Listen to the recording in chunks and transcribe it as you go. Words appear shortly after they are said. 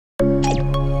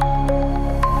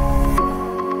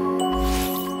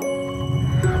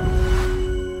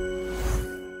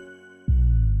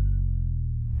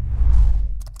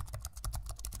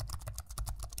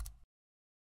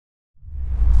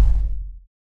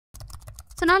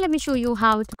So now let me show you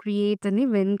how to create an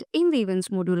event in the events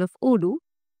module of Odoo.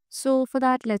 So for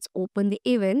that, let's open the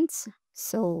events.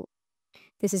 So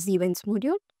this is the events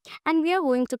module and we are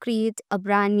going to create a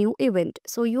brand new event.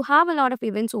 So you have a lot of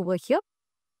events over here.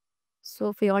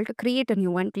 So for you all to create a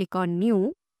new one, click on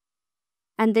new.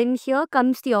 And then here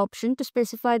comes the option to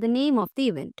specify the name of the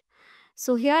event.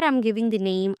 So here I'm giving the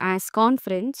name as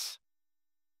conference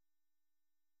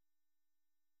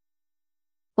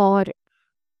for,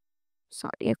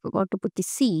 sorry, I forgot to put the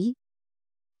C.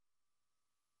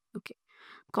 Okay,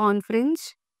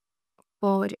 conference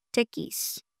for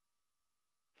techies.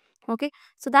 Okay,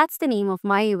 so that's the name of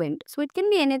my event. So it can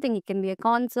be anything, it can be a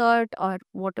concert or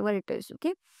whatever it is.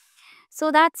 Okay,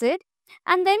 so that's it.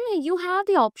 And then you have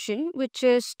the option which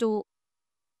is to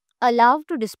allow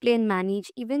to display and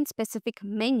manage event specific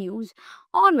menus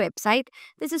on website.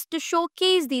 This is to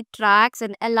showcase the tracks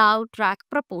and allow track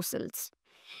proposals.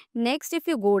 Next, if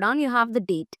you go down, you have the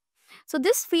date. So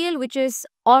this field which is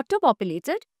auto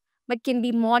populated but can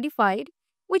be modified,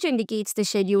 which indicates the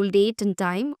schedule date and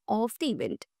time of the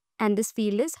event. And this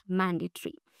field is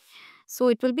mandatory. So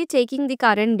it will be taking the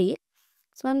current day.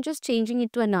 So I'm just changing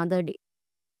it to another day.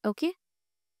 Okay.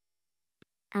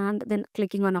 And then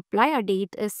clicking on apply, our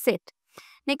date is set.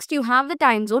 Next, you have the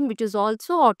time zone, which is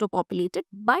also auto populated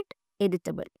but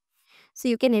editable. So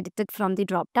you can edit it from the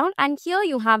drop down. And here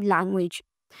you have language.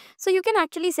 So you can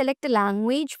actually select a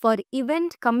language for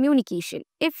event communication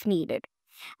if needed.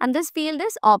 And this field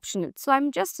is optional. So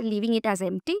I'm just leaving it as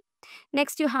empty.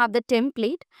 Next, you have the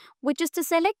template, which is to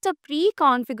select a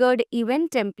pre-configured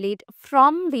event template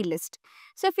from the list.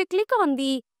 So if you click on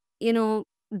the,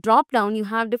 drop down, you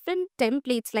have different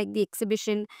templates like the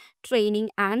exhibition, training,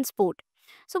 and sport.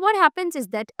 So what happens is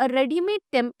that a ready-made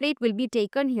template will be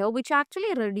taken here, which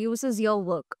actually reduces your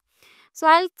work. So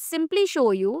I'll simply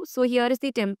show you. So here is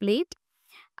the template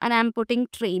and I'm putting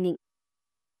training.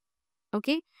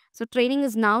 Okay. So training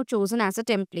is now chosen as a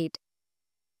template.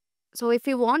 So if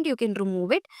you want, you can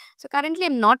remove it. So currently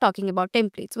I'm not talking about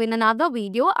templates. So in another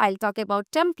video, I'll talk about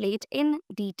template in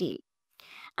detail.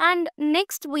 And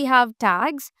next we have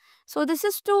tags. So this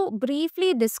is to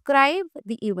briefly describe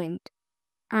the event.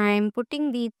 I'm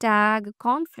putting the tag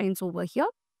conference over here,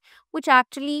 which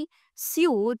actually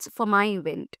suits for my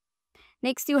event.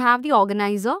 Next, you have the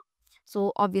organizer.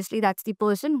 So obviously that's the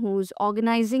person who's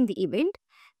organizing the event.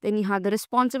 Then you have the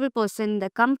responsible person,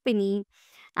 the company,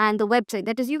 and the website.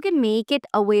 That is, you can make it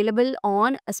available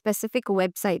on a specific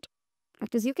website.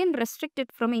 That is, you can restrict it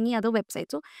from any other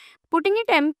website. So putting it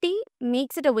empty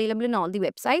makes it available in all the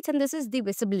websites, and this is the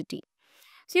visibility.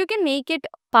 So you can make it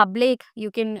public, you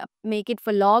can make it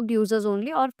for logged users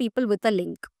only or people with a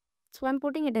link. So I'm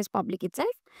putting it as public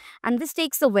itself, and this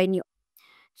takes the venue.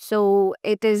 So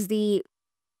it is the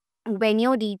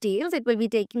venue details. It will be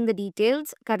taking the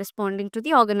details corresponding to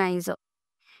the organizer.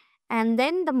 And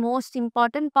then the most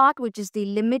important part, which is the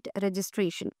limit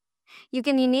registration. You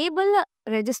can enable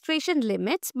registration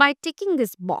limits by ticking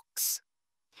this box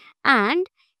and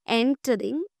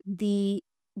entering the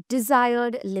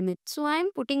desired limit. So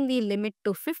I'm putting the limit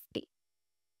to 50.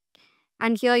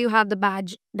 And here you have the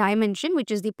badge dimension, which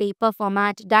is the paper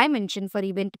format dimension for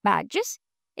event badges.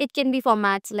 It can be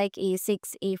formats like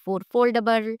A6, A4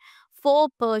 foldable, 4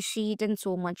 per sheet, and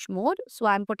so much more. So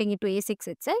I'm putting it to A6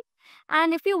 itself.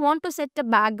 And if you want to set a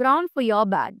background for your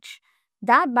badge,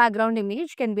 that background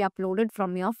image can be uploaded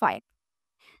from your file.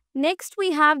 Next,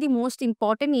 we have the most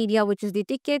important area, which is the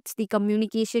tickets, the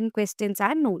communication, questions,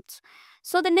 and notes.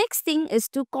 So the next thing is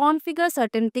to configure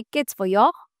certain tickets for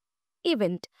your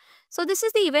event. So this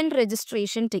is the event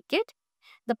registration ticket.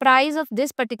 The price of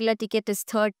this particular ticket is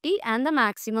 30 and the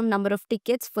maximum number of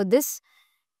tickets for this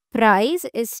price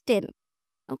is 10.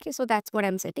 Okay, so that's what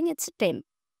I'm setting. It's 10.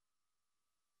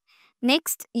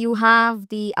 Next, you have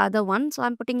the other one. So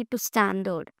I'm putting it to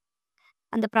standard.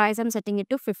 And the price I'm setting it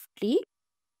to 50.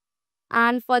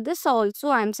 And for this also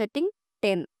I'm setting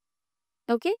 10.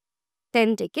 Okay,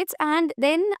 10 tickets. And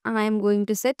then I'm going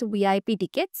to set VIP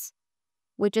tickets,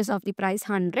 which is of the price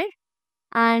 100.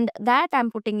 And that I'm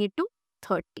putting it to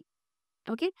 30.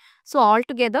 Okay, so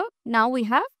altogether now we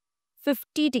have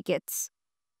 50 tickets.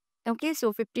 Okay,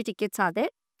 so 50 tickets are there.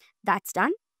 That's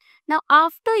done. Now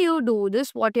after you do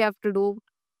this, what you have to do,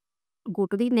 go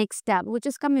to the next tab, which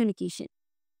is communication.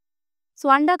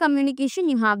 So under communication,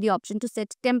 you have the option to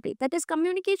set template. That is,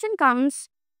 communication comes,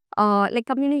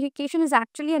 communication is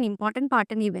actually an important part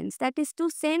in events. That is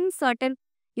to send certain,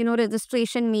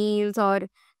 registration mails or,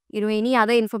 any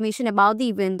other information about the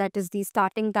event. That is the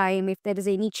starting time, if there is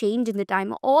any change in the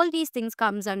time. All these things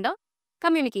comes under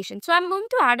communication. So I'm going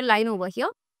to add a line over here.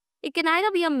 It can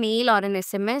either be a mail or an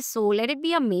SMS. So let it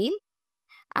be a mail.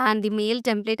 And the mail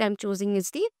template I'm choosing is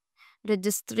the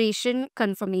registration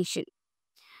confirmation.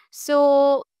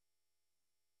 So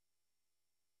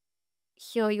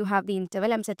here you have the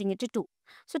interval. I'm setting it to 2.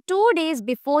 So 2 days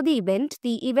before the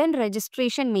event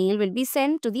registration mail will be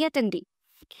sent to the attendee.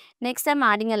 Next, I'm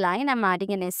adding a line. I'm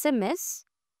adding an SMS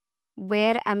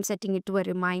where I'm setting it to a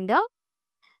reminder.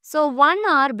 So 1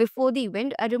 hour before the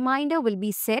event, a reminder will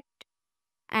be set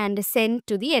and sent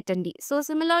to the attendee. So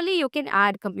similarly, you can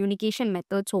add communication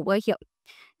methods over here.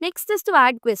 Next is to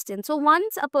add questions. So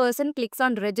once a person clicks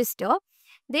on register,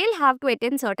 they'll have to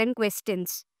attend certain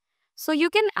questions. So you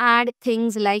can add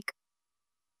things like,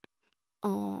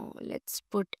 let's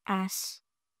put as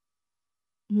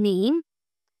name.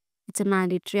 It's a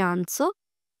mandatory answer.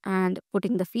 And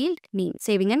putting the field name,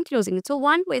 saving and closing it. So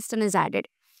one question is added.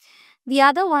 The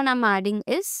other one I'm adding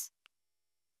is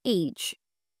age.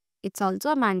 It's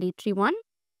also a mandatory one.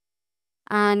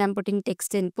 And I'm putting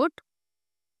text input.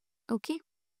 Okay.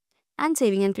 And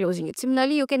saving and closing it.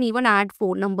 Similarly, you can even add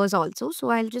phone numbers also. So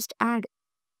I'll just add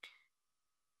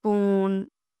phone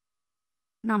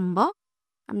number.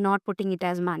 I'm not putting it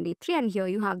as mandatory. And here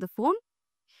you have the phone.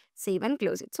 Save and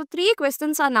close it. So 3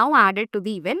 questions are now added to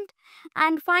the event.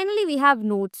 And finally, we have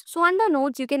notes. So under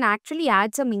notes, you can actually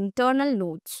add some internal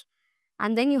notes.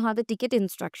 And then you have the ticket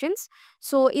instructions.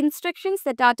 So instructions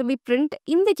that are to be printed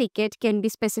in the ticket can be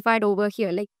specified over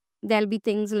here. Like there'll be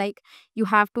things like you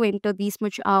have to enter these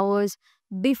much hours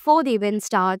before the event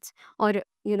starts, or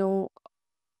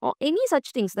or any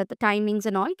such things, that the timings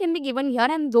and all can be given here,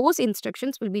 and those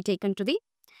instructions will be taken to the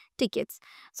tickets.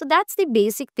 So that's the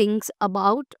basic things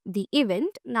about the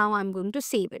event. Now I'm going to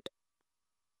save it.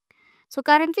 So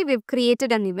currently we've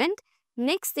created an event.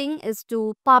 Next thing is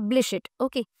to publish it.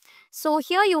 Okay. So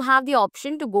here you have the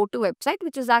option to go to website,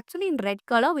 which is actually in red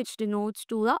color, which denotes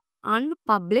to the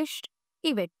unpublished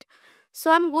event.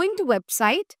 So I'm going to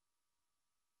website,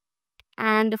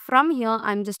 and from here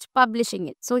I'm just publishing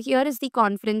it. So here is the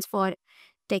conference for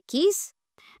techies.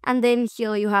 And then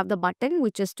here you have the button,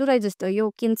 which is to register.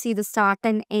 You can see the start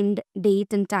and end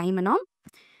date and time and all.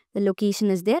 The location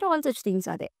is there. All such things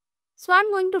are there. So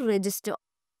I'm going to register.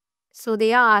 So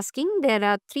they are asking, there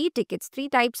are 3 tickets. 3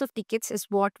 types of tickets is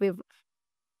what we've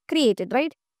created,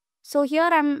 right? So here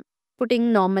I'm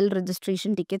putting normal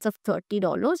registration tickets of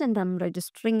 $30 and I'm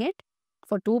registering it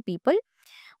for 2 people.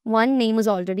 One name is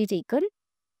already taken.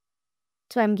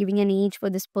 So I'm giving an age for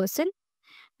this person.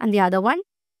 And the other one,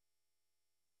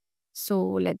 so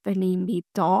let the name be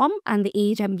Tom, and the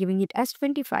age I'm giving it as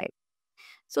 25.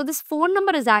 So this phone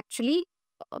number is actually,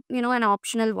 an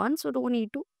optional one. So don't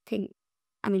need to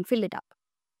fill it up.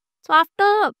 So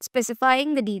after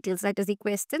specifying the details, that is the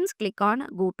questions, click on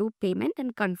go to payment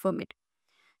and confirm it.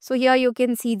 So here you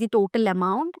can see the total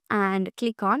amount and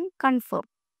click on confirm.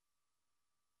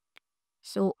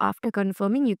 So after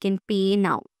confirming, you can pay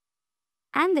now.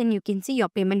 And then you can see your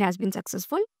payment has been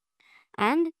successful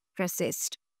and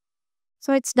processed.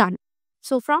 So it's done.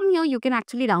 So from here, you can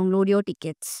actually download your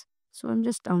tickets. So I'm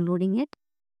just downloading it.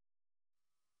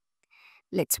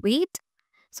 Let's wait.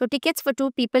 So tickets for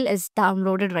 2 people is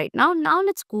downloaded right now. Now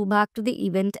let's go back to the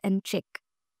event and check.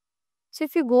 So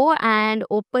if you go and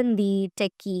open the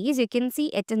techies, you can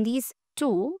see attendees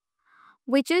 2,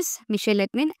 which is Michelle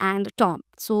Edmund and Tom.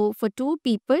 So for 2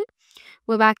 people,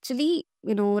 we've actually,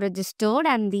 registered,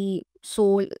 and the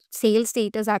sales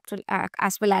status actually,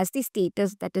 as well as the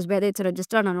status, that is whether it's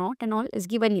registered or not and all, is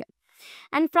given here.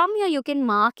 And from here, you can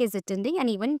mark as attending and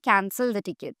even cancel the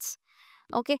tickets.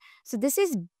 Okay, so this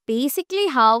is basically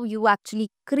how you actually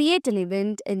create an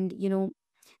event and,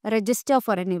 register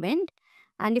for an event.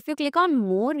 And if you click on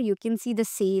more, you can see the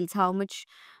sales, how much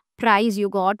price you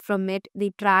got from it,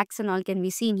 the tracks and all can be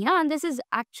seen here. And this is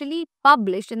actually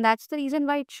published, and that's the reason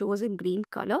why it shows in green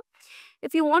color.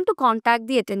 If you want to contact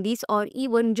the attendees or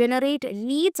even generate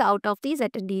leads out of these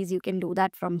attendees, you can do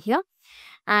that from here.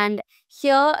 And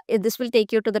here, this will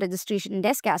take you to the registration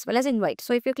desk as well as invite.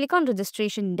 So if you click on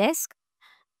registration desk,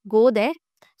 go there.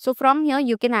 So from here,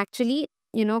 you can actually,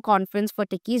 conference for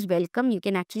techies welcome. You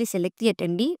can actually select the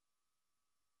attendee.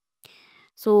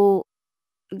 So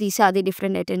these are the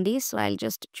different attendees. So I'll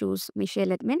just choose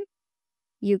Michelle Edmund.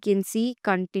 You can see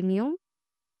continue.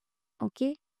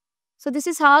 Okay. So this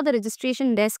is how the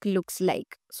registration desk looks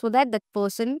like, so that that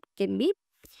person can be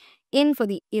in for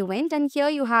the event. And here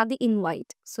you have the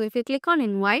invite. So if you click on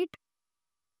invite,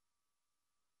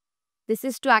 this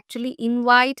is to actually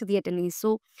invite the attendees.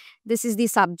 So this is the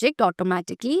subject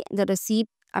automatically. The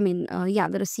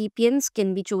the recipients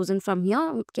can be chosen from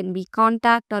here. It can be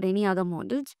contact or any other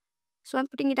models. So I'm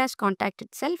putting it as contact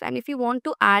itself. And if you want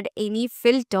to add any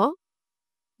filter,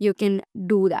 you can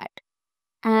do that.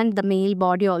 And the mail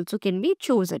body also can be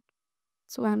chosen.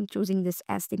 So I'm choosing this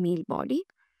as the mail body.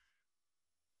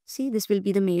 See, this will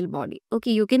be the mail body.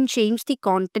 Okay, you can change the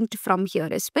content from here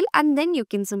as well, and then you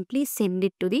can simply send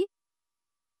it to the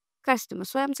customer.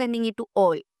 So I'm sending it to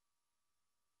all.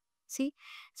 See,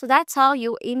 so that's how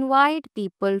you invite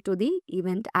people to the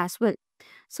event as well.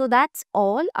 So that's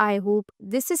all. I hope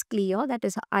this is clear. That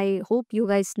is, I hope you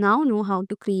guys now know how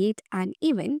to create an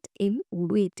event in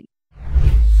Odoo.